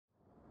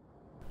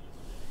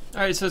All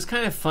right, so it's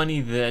kind of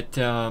funny that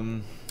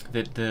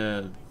that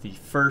the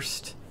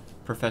first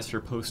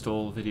Professor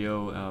Postal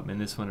video and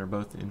this one are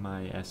both in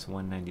my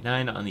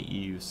S199 on the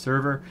EU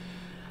server.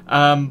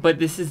 But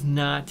this is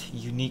not a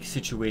unique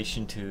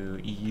situation to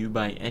EU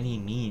by any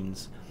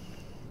means.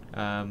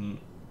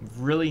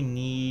 Really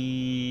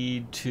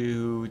need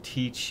to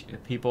teach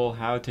people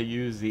how to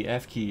use the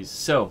F keys.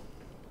 So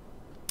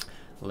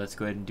let's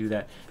go ahead and do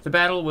that. The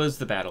battle was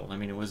the battle. I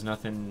mean, it was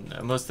nothing.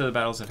 Most of the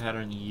battles I've had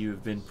on EU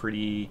have been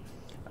pretty,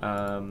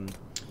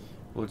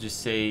 we'll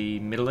just say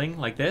middling,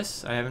 like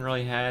this. I haven't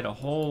really had a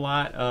whole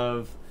lot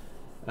of,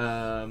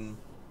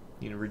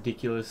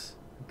 ridiculous,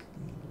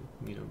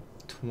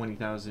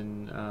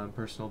 20,000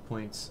 personal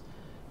points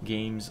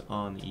games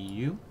on the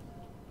EU.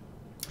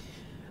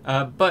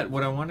 But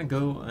what I want to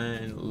go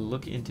and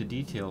look into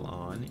detail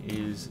on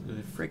is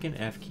the frickin'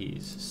 F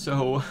keys.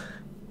 So,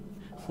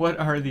 what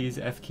are these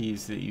F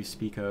keys that you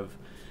speak of?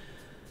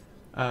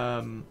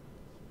 Well,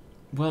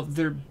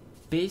 they're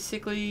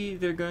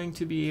going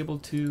to be able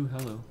to,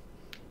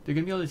 they're going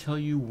to be able to tell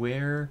you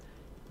where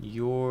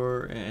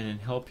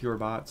and help your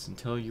bots and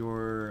tell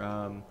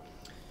your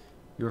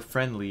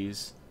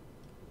friendlies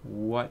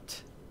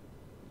what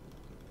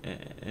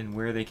and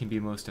where they can be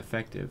most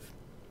effective.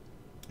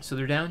 So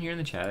they're down here in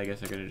the chat. I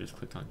guess I could have just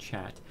clicked on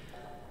chat.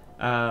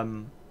 I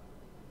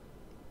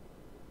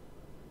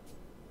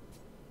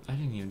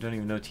don't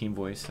even know team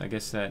voice. I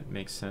guess that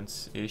makes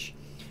sense-ish.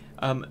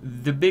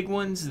 The big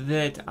ones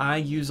that I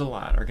use a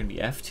lot are going to be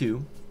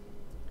F2.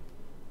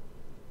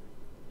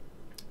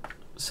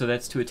 So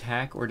that's to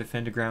attack or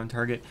defend a ground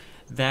target.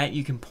 That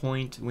you can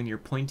point when you're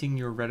pointing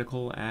your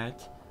reticle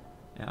at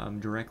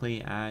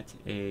directly at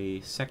a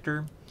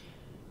sector.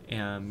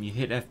 You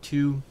hit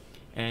F2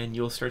 and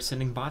you'll start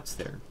sending bots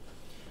there.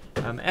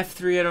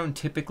 F3 I don't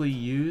typically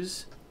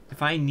use.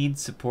 If I need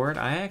support,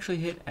 I actually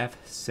hit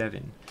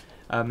F7.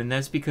 And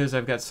that's because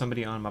I've got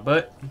somebody on my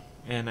butt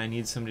and I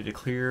need somebody to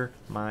clear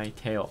my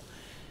tail.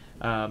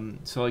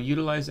 So I'll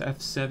utilize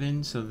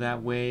F7 so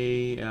that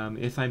way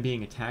if I'm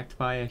being attacked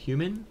by a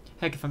human,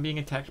 heck, if I'm being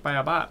attacked by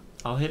a bot,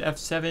 I'll hit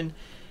F7.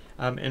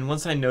 And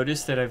once I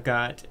notice that I've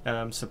got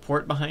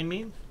support behind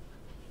me,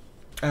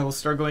 I will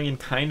start going in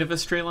kind of a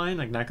straight line,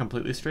 like not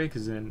completely straight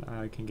because then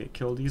I can get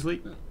killed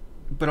easily.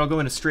 But I'll go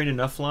in a straight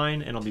enough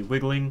line and I'll be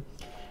wiggling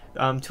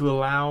to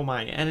allow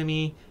my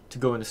enemy to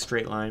go in a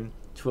straight line,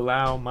 to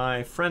allow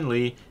my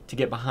friendly to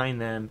get behind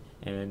them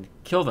and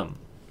kill them.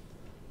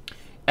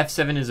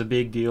 F7 is a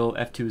big deal,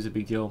 F2 is a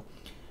big deal.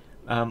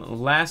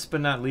 Last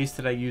but not least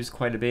that I use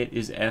quite a bit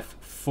is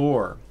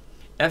F4.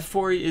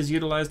 F4 is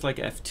utilized like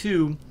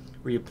F2,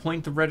 where you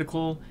point the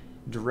reticle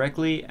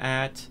directly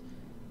at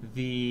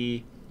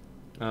the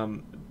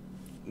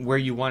where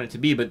you want it to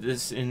be, but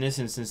in this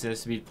instance it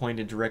has to be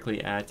pointed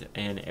directly at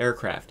an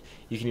aircraft.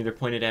 You can either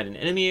point it at an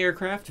enemy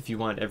aircraft if you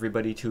want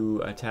everybody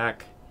to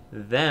attack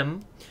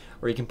them,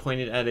 or you can point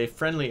it at a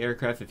friendly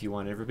aircraft if you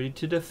want everybody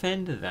to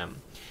defend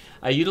them.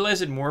 I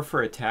utilize it more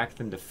for attack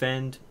than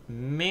defend,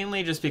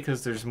 mainly just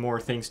because there's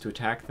more things to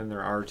attack than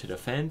there are to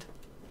defend.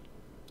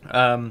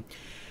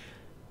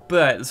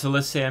 But, so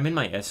let's say I'm in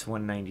my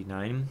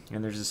S199,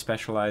 and there's a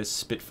specialized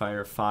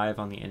Spitfire 5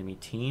 on the enemy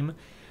team,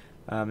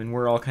 and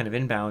we're all kind of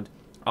inbound.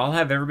 I'll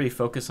have everybody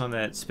focus on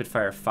that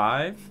Spitfire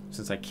 5,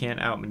 since I can't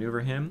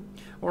outmaneuver him,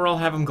 or I'll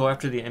have him go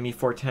after the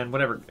ME-410,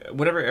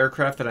 whatever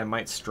aircraft that I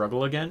might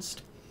struggle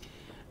against.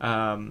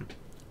 I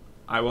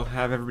will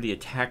have everybody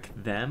attack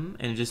them,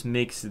 and it just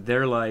makes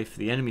their life,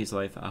 the enemy's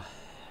life, a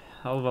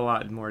hell of a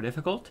lot more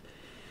difficult,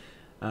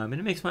 and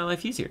it makes my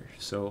life easier,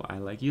 so I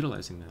like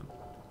utilizing them.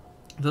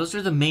 Those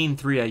are the main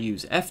three I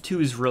use. F2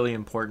 is really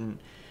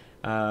important.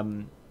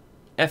 F7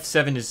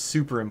 is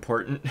super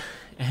important,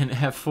 and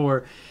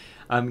F4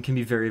 can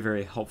be very,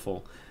 very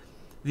helpful.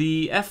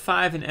 The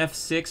F5 and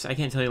F6, I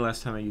can't tell you the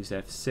last time I used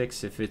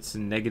F6. If it's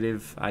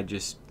negative, I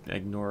just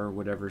ignore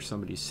whatever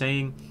somebody's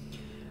saying.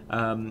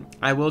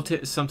 I will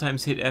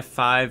sometimes hit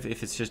F5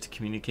 if it's just to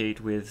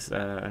communicate with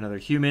another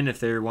human. If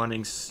they're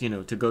wanting,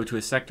 to go to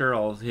a sector,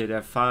 I'll hit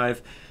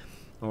F5.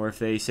 Or if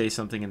they say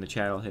something in the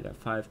chat, I'll hit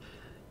F5.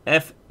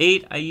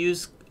 F8 I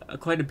use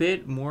quite a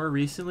bit more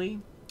recently,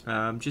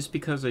 just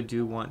because I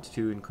do want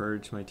to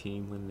encourage my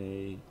team when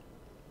they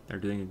are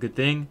doing a good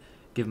thing,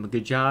 give them a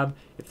good job.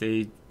 If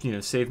they,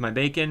 save my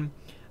bacon,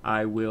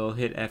 I will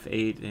hit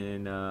F8,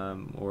 and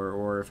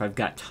or if I've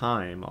got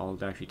time, I'll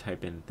actually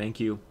type in thank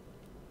you.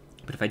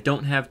 But if I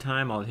don't have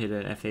time, I'll hit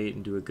an F8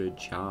 and do a good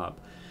job.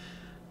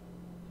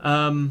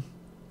 And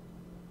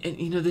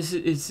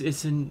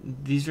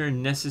these are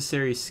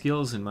necessary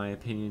skills, in my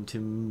opinion, to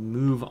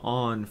move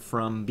on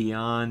from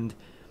beyond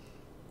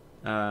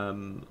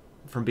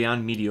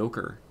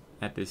mediocre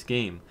at this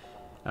game.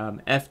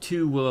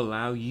 F2 will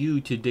allow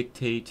you to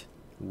dictate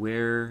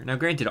where. Now,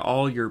 granted,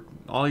 all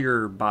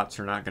your bots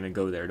are not going to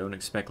go there. Don't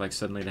expect like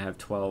suddenly to have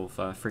 12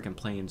 freaking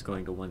planes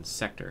going to one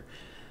sector.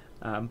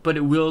 But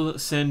it will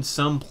send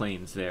some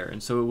planes there,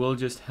 and so it will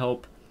just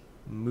help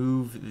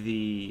move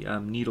the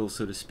needle,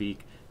 so to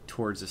speak,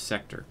 towards a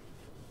sector.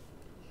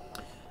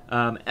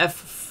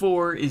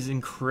 F4 is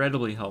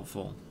incredibly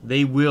helpful.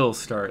 They will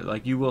start,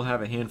 like, you will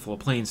have a handful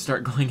of planes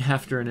start going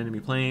after an enemy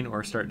plane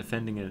or start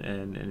defending an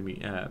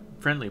enemy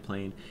friendly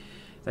plane.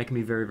 That can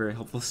be very, very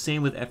helpful.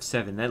 Same with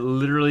F7. That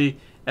literally,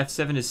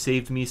 F7 has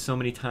saved me so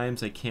many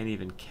times I can't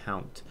even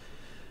count.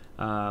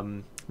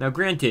 Now,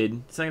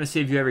 granted, it's not going to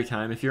save you every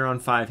time. If you're on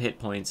 5 hit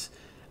points,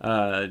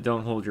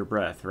 don't hold your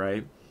breath,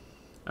 right?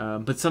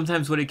 But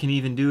sometimes what it can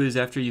even do is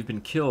after you've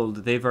been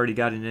killed, they've already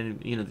got an enemy.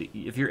 You know,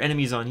 if your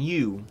enemy's on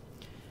you,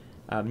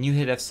 you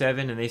hit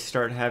F7 and they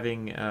start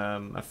having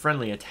a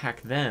friendly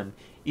attack them.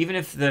 Even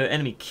if the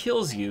enemy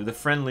kills you, the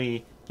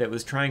friendly that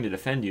was trying to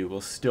defend you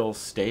will still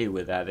stay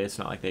with that. It's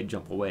not like they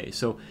jump away.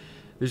 So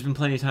there's been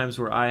plenty of times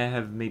where I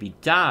have maybe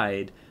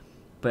died,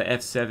 but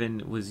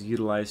F7 was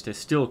utilized to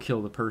still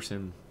kill the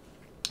person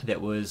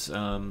that was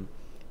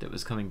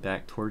coming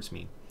back towards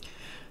me.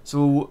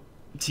 So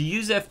to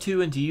use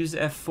F2 and to use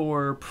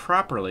F4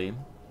 properly,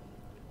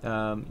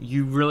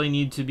 you really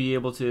need to be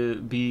able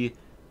to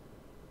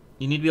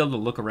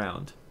look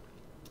around.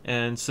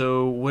 And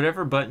so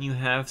whatever button you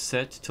have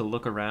set to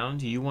look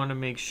around, you want to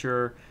make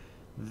sure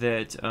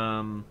that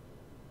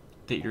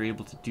that you're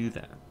able to do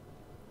that.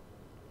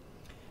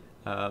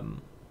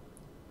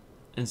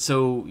 And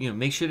so, you know,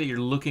 make sure that you're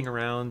looking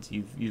around.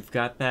 You've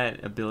got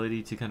that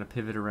ability to kind of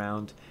pivot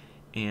around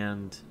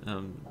and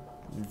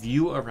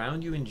view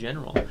around you in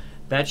general.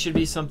 That should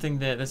be something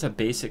that's a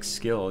basic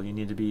skill. You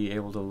need to be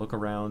able to look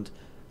around,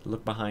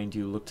 look behind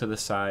you, look to the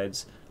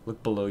sides,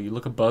 look below you,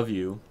 look above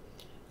you,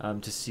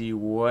 to see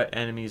what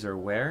enemies are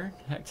where,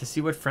 heck, to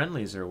see what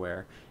friendlies are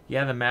where.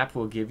 Yeah, the map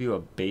will give you a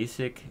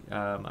basic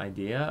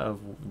idea of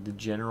the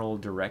general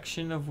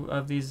direction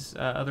of these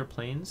other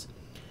planes.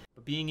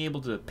 But being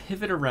able to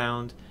pivot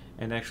around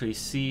and actually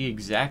see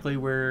exactly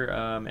where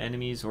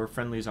enemies or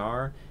friendlies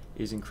are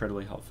is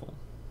incredibly helpful.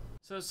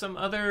 So some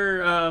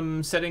other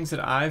settings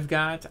that I've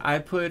got, I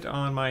put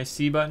on my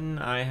C button,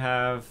 I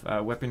have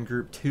weapon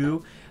group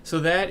 2. So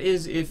that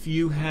is if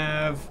you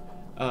have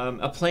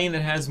a plane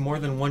that has more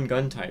than one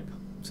gun type.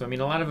 So I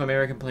mean, a lot of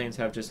American planes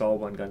have just all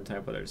one gun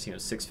type, whether it's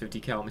 650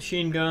 cal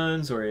machine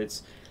guns or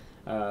it's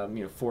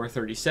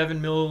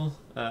 437 mil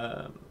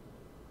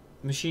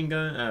machine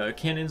gun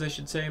cannons, I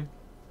should say,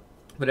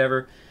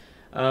 whatever.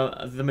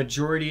 The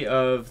majority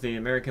of the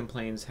American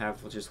planes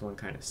have just one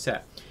kind of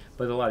set,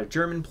 but a lot of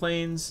German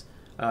planes,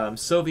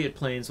 Soviet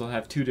planes will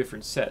have 2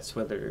 different sets.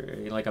 Whether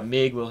like a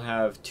MiG will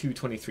have 2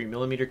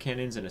 23mm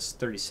cannons and a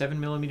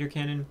 37mm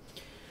cannon.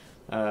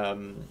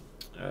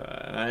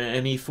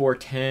 An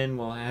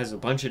ME410 has a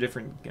bunch of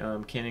different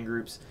cannon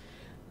groups,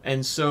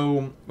 and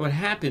so what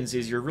happens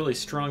is your really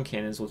strong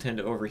cannons will tend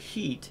to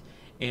overheat,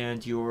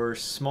 and your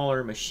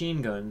smaller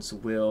machine guns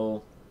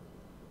will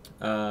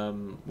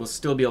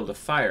still be able to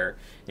fire,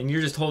 and you're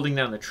just holding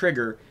down the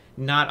trigger,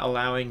 not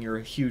allowing your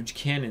huge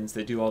cannons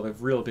that do all the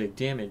real big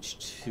damage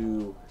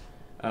to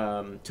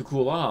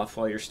cool off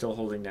while you're still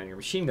holding down your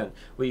machine gun.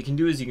 What you can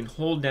do is you can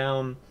hold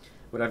down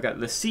what I've got,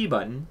 the C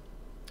button,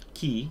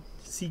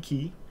 C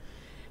key,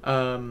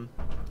 and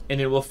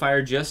it will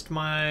fire just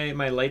my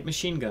light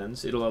machine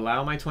guns. It'll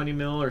allow my 20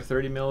 mil or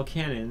 30 mil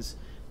cannons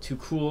to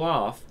cool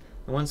off.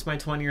 And once my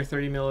 20 or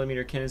 30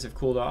 millimeter cannons have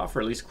cooled off,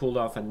 or at least cooled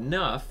off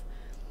enough,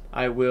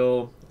 I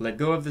will let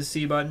go of the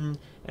C button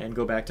and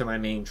go back to my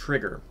main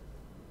trigger.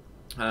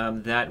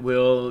 That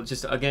will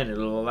just, again,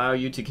 it'll allow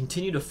you to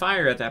continue to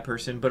fire at that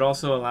person, but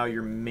also allow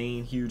your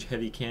main huge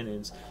heavy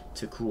cannons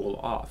to cool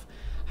off.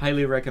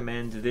 Highly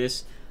recommend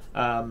this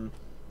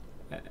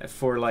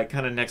for like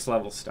kind of next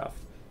level stuff.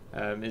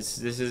 This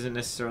isn't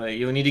necessarily,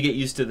 you'll need to get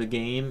used to the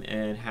game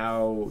and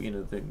how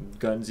the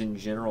guns in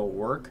general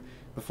work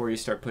before you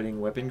start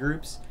putting weapon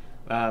groups.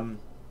 But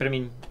I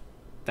mean,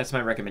 that's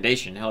my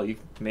recommendation. Hell, you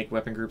can make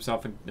weapon groups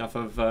off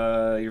of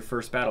your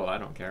first battle. I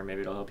don't care.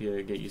 Maybe it'll help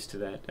you get used to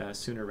that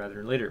sooner rather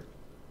than later.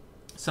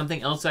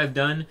 Something else I've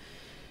done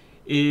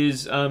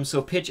is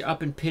so pitch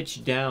up and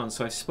pitch down.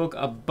 So I spoke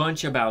a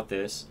bunch about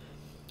this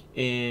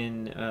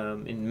in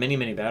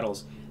many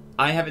battles.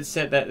 I have it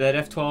set that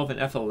F12 and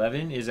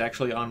F11 is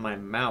actually on my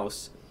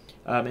mouse,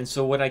 and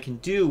so what I can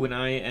do when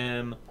I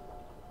am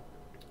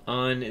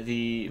on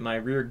my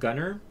rear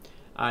gunner,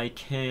 I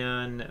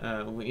can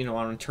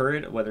on a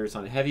turret, whether it's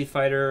on a heavy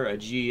fighter, a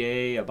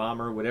GA, a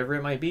bomber, whatever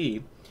it might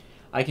be,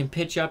 I can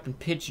pitch up and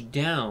pitch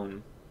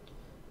down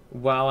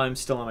while I'm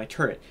still on my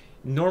turret.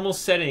 Normal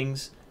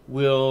settings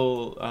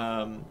will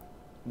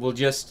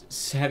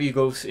just have you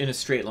go in a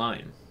straight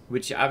line,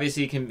 which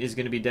obviously is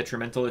going to be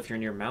detrimental if you're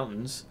near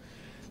mountains.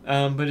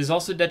 But is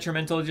also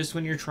detrimental just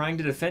when you're trying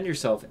to defend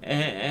yourself.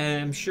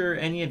 And I'm sure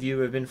any of you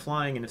have been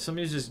flying, and if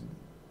somebody's just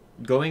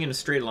going in a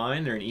straight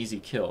line, they're an easy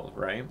kill,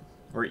 right?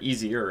 Or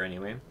easier,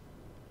 anyway.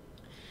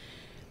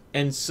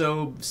 And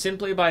so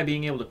simply by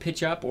being able to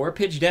pitch up or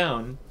pitch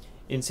down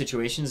in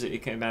situations, it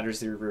kind of matters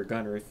to your rear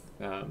gunner. If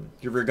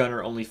your rear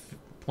gunner only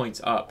points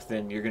up,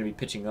 then you're going to be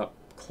pitching up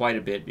quite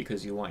a bit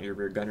because you want your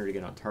rear gunner to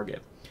get on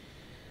target.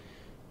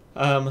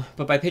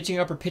 But by pitching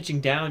up or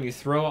pitching down, you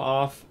throw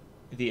off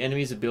the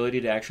enemy's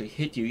ability to actually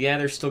hit you. Yeah,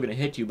 they're still going to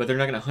hit you, but they're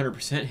not going to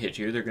 100% hit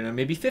you. They're going to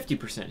maybe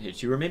 50%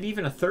 hit you, or maybe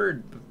even a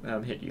third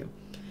hit you.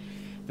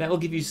 That will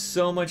give you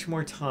so much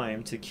more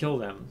time to kill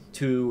them.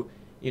 To,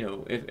 you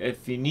know,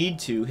 if you need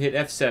to, hit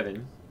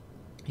F7.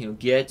 You know,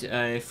 get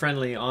a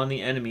friendly on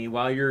the enemy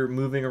while you're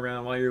moving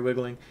around, while you're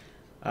wiggling.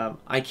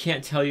 I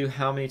can't tell you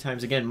how many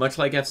times, again, much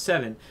like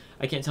F7,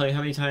 I can't tell you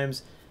how many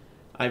times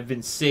I've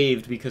been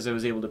saved because I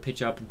was able to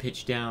pitch up and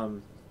pitch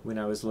down when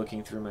I was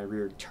looking through my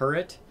rear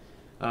turret.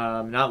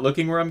 Not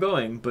looking where I'm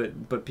going,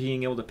 but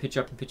being able to pitch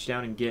up and pitch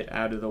down and get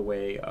out of the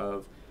way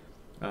of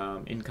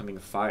incoming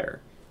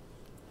fire.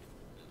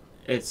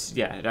 It's,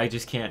 yeah, I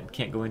just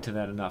can't go into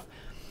that enough.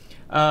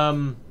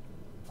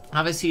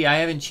 Obviously, I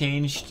haven't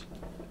changed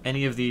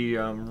any of the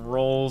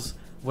roles.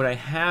 What I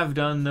have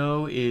done,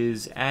 though,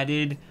 is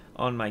added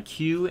on my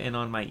Q and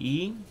on my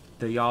E,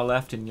 the yaw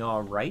left and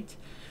yaw right.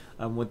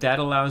 What that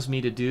allows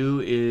me to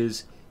do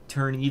is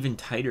turn even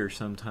tighter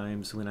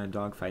sometimes when I'm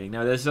dogfighting.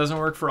 Now, this doesn't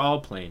work for all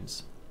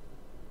planes.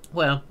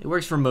 Well, it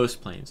works for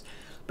most planes,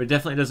 but it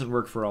definitely doesn't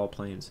work for all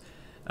planes.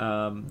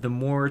 The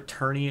more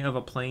turny of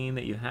a plane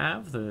that you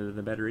have,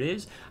 the better it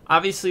is.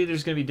 Obviously,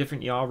 there's going to be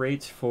different yaw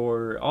rates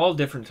for all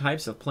different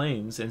types of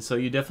planes, and so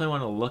you definitely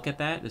want to look at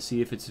that to see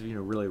if it's, you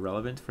know, really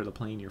relevant for the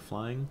plane you're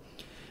flying.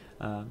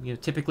 You know,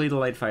 typically the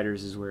light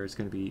fighters is where it's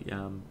going to be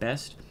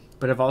best.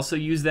 But I've also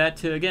used that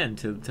to, again,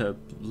 to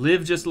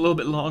live just a little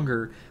bit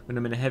longer when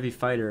I'm in a heavy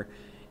fighter,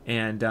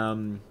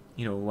 and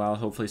you know, while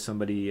hopefully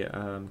somebody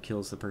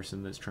kills the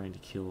person that's trying to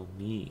kill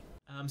me.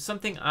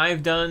 Something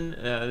I've done,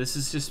 this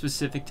is just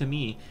specific to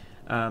me,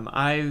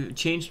 I've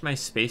changed my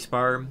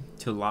spacebar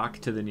to lock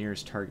to the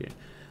nearest target.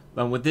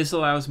 What this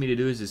allows me to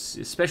do is,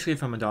 especially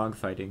if I'm a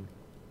dogfighting,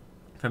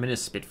 if I'm in a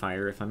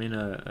Spitfire, if I'm in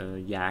a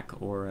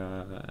Yak or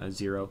a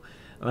Zero,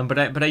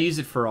 but I use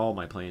it for all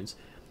my planes.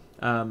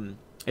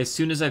 As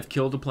soon as I've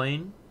killed a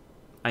plane,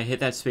 I hit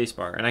that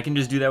spacebar, and I can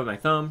just do that with my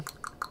thumb.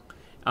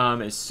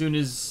 As soon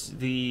as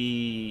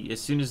the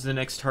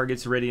next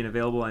target's ready and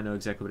available, I know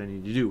exactly what I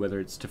need to do, whether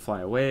it's to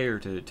fly away or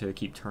to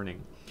keep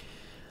turning.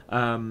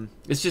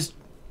 It's just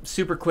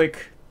super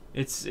quick.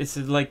 It's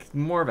like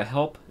more of a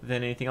help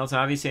than anything else.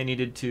 Obviously, I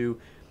needed to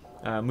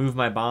move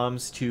my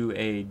bombs to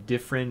a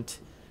different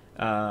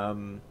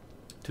button,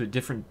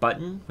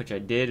 which I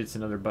did. It's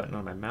another button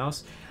on my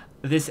mouse.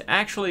 This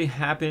actually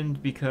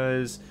happened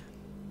because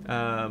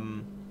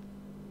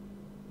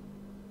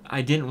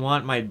I didn't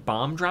want my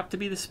bomb drop to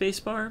be the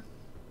spacebar,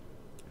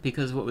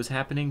 because what was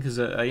happening, because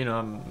you know,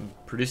 I'm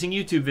producing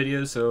YouTube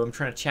videos, so I'm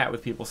trying to chat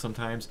with people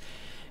sometimes,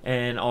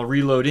 and I'll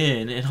reload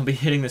in and I'll be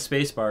hitting the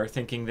spacebar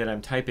thinking that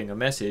I'm typing a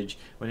message,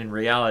 when in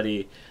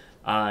reality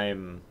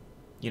I'm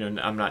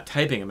not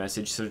typing a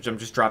message, so I'm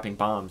just dropping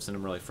bombs, and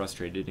I'm really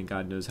frustrated, and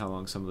God knows how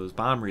long some of those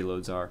bomb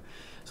reloads are.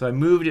 So I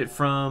moved it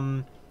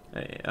from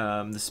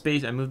I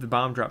moved the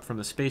bomb drop from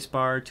the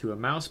spacebar to a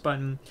mouse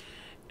button.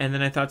 And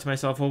then I thought to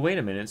myself, well, wait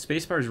a minute,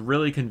 spacebar is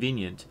really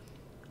convenient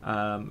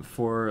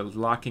for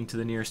locking to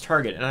the nearest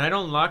target. And I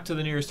don't lock to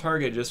the nearest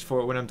target just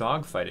for when I'm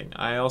dogfighting.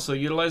 I also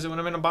utilize it when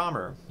I'm in a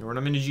bomber or when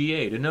I'm in a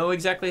GA to know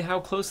exactly how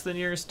close the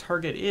nearest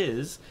target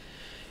is.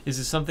 Is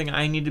it something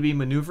I need to be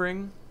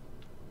maneuvering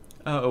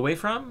away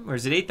from? Or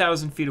is it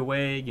 8,000 feet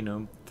away, you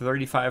know,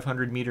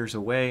 3,500 meters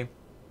away?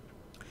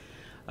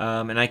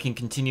 And I can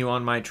continue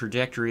on my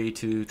trajectory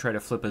to try to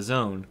flip a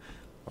zone.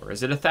 Or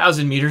is it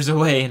 1,000 meters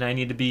away and I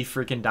need to be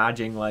freaking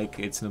dodging like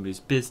it's nobody's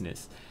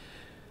business?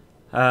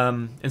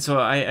 And so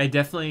I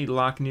definitely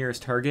lock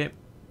nearest target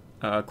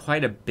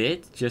quite a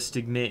bit, just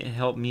to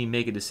help me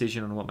make a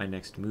decision on what my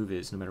next move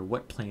is, no matter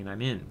what plane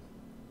I'm in.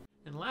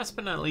 And last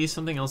but not least,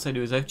 something else I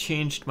do is I've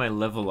changed my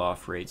level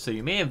off rate. So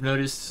you may have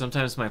noticed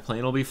sometimes my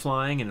plane will be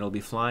flying, and it'll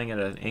be flying at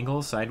an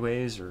angle,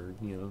 sideways, or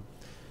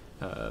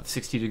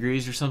 60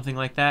 degrees or something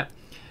like that.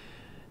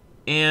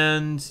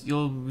 And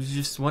you'll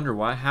just wonder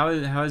why. How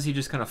is he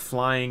just kind of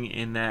flying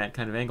in that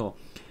kind of angle?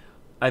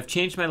 I've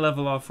changed my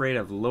level off rate.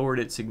 I've lowered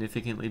it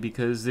significantly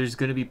because there's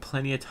going to be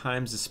plenty of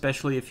times,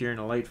 especially if you're in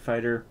a light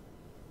fighter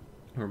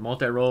or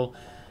multi-role,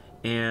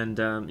 and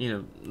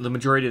the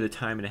majority of the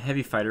time in a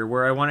heavy fighter,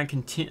 where I want to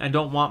continue. I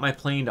don't want my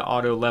plane to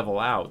auto level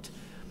out,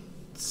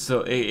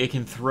 so it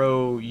can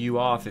throw you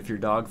off if you're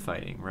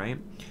dogfighting, right?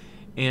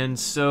 And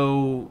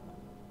so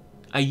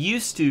I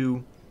used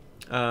to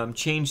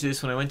change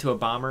this when I went to a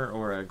bomber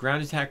or a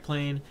ground attack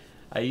plane.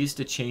 I used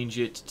to change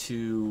it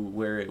to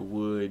where it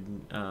would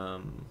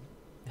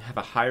have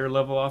a higher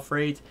level off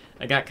rate.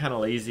 I got kind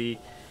of lazy.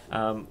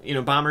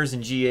 Bombers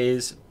and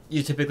GAs,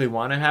 you typically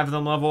want to have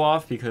them level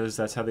off because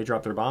that's how they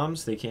drop their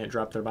bombs. They can't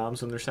drop their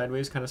bombs when they're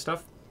sideways, kind of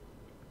stuff.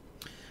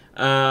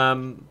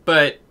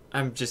 But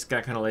I'm just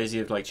got kind of lazy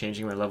of like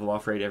changing my level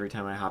off rate every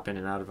time I hop in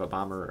and out of a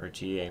bomber or a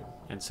GA,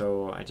 and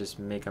so I just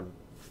make them,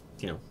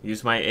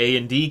 use my A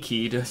and D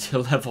key to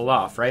level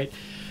off, right?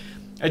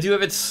 I do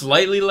have it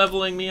slightly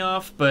leveling me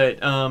off, but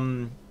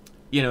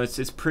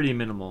it's pretty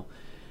minimal.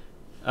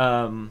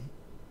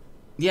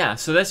 Yeah,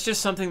 so that's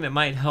just something that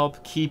might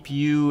help keep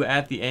you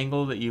at the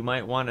angle that you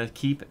might want to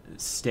keep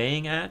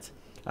staying at.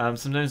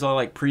 Sometimes I'll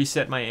like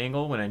preset my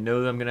angle when I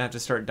know that I'm gonna have to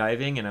start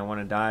diving and I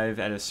want to dive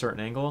at a certain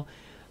angle.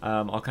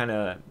 I'll kind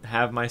of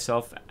have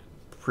myself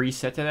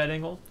preset to that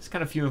angle. It's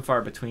kind of few and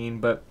far between,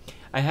 but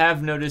I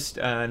have noticed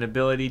an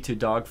ability to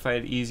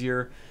dogfight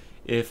easier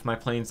if my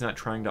plane's not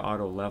trying to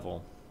auto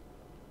level.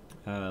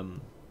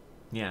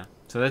 Yeah,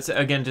 so that's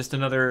again just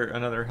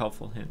another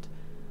helpful hint.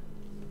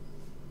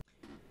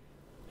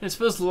 And I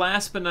suppose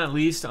last but not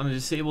least, on the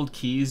disabled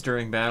keys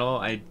during battle,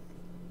 I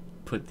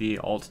put the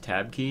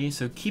Alt-Tab key.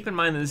 So keep in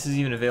mind that this is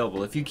even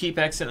available. If you keep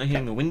accidentally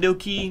hitting the window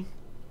key,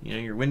 you know,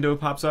 your window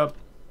pops up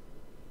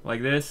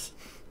like this.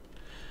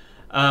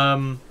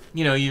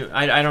 You know,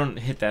 I don't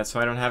hit that, so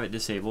I don't have it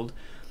disabled.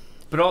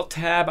 But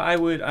Alt-Tab, I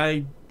would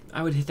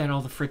hit that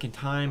all the freaking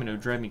time, and it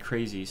would drive me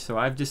crazy. So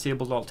I've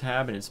disabled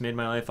Alt-Tab, and it's made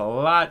my life a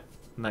lot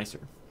nicer.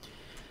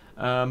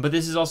 But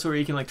this is also where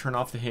you can like turn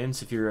off the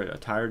hints if you're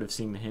tired of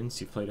seeing the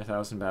hints. You've played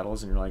 1,000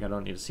 battles, and you're like, I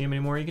don't need to see them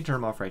anymore. You can turn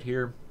them off right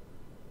here.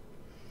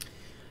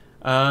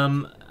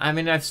 I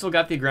mean, I've still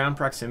got the ground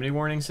proximity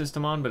warning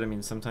system on, but I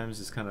mean, sometimes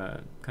it's kind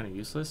of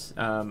useless.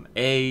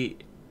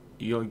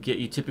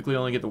 You typically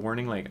only get the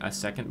warning like a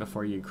second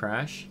before you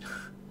crash.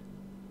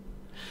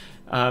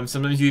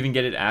 Sometimes you even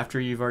get it after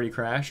you've already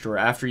crashed, or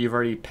after you've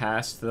already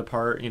passed the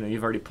part, you know,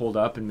 you've already pulled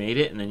up and made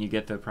it, and then you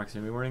get the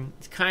proximity warning.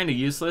 It's kind of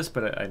useless,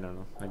 but I don't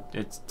know.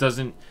 It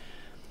doesn't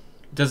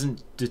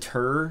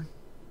deter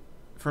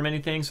from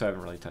anything, so I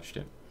haven't really touched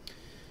it.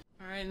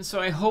 Alright, and so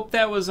I hope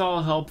that was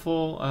all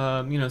helpful.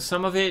 You know,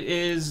 some of it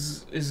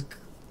is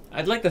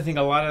I'd like to think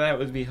a lot of that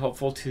would be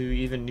helpful to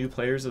even new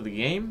players of the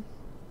game.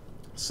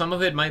 Some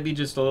of it might be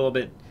just a little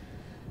bit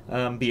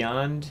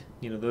beyond,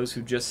 you know, those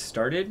who just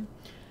started.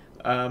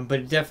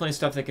 But definitely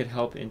stuff that could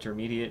help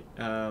intermediate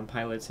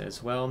pilots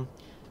as well.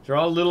 They're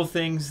all little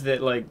things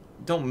that like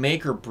don't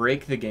make or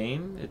break the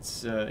game.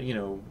 It's you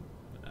know,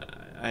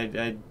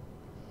 I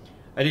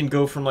didn't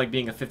go from like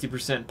being a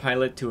 50%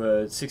 pilot to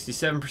a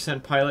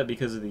 67% pilot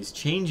because of these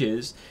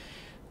changes,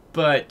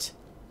 but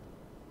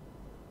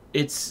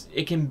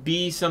it can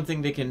be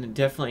something that can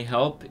definitely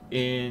help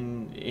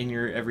in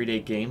your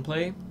everyday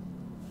gameplay.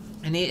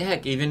 And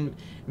heck, even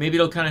maybe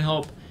it'll kind of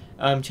help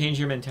change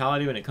your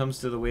mentality when it comes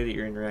to the way that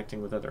you're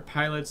interacting with other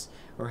pilots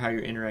or how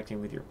you're interacting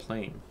with your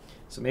plane.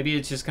 So maybe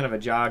it's just kind of a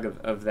jog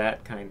of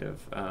that kind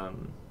of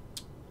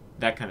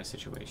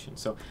situation.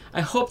 So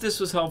I hope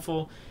this was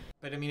helpful.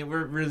 But I mean,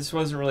 this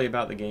wasn't really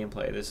about the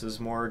gameplay. This is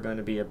more going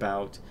to be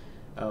about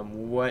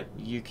what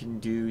you can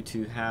do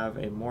to have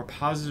a more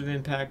positive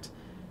impact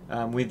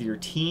with your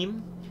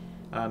team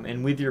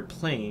and with your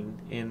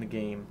plane in the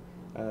game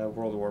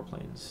World of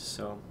Warplanes.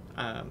 So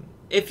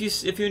if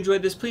you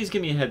enjoyed this, please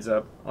give me a heads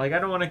up. Like I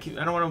don't want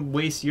to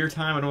waste your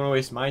time. I don't want to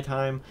waste my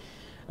time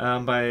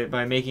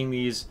by making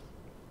these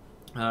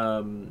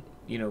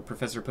you know,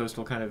 Professor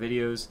Postal kind of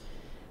videos.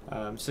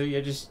 So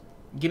yeah, just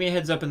give me a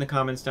heads up in the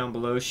comments down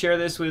below. Share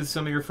this with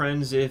some of your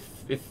friends if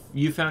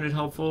you found it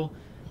helpful,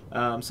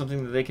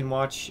 something that they can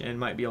watch and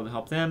might be able to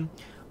help them.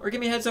 Or give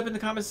me a heads up in the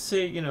comments and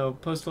say, you know,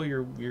 Postal,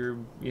 you're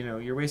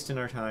wasting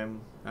our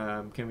time.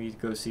 Can we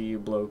go see you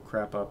blow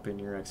crap up in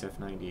your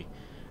XF90?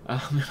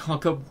 I'll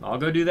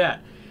go do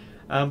that.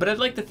 But I'd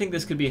like to think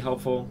this could be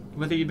helpful,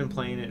 whether you've been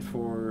playing it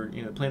for,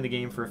 you know, playing the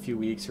game for a few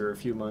weeks or a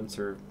few months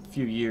or a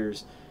few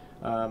years.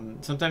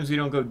 Sometimes we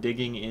don't go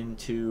digging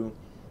into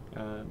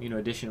you know,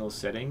 additional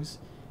settings.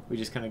 We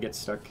just kind of get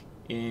stuck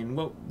in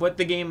what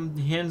the game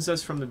hands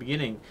us from the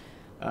beginning.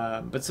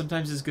 But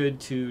sometimes it's good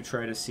to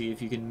try to see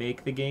if you can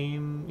make the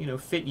game, you know,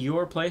 fit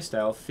your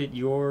playstyle, fit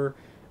your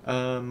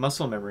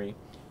muscle memory,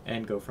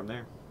 and go from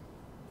there.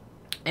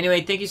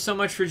 Anyway, thank you so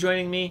much for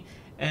joining me,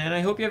 and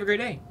I hope you have a great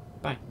day.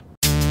 Bye.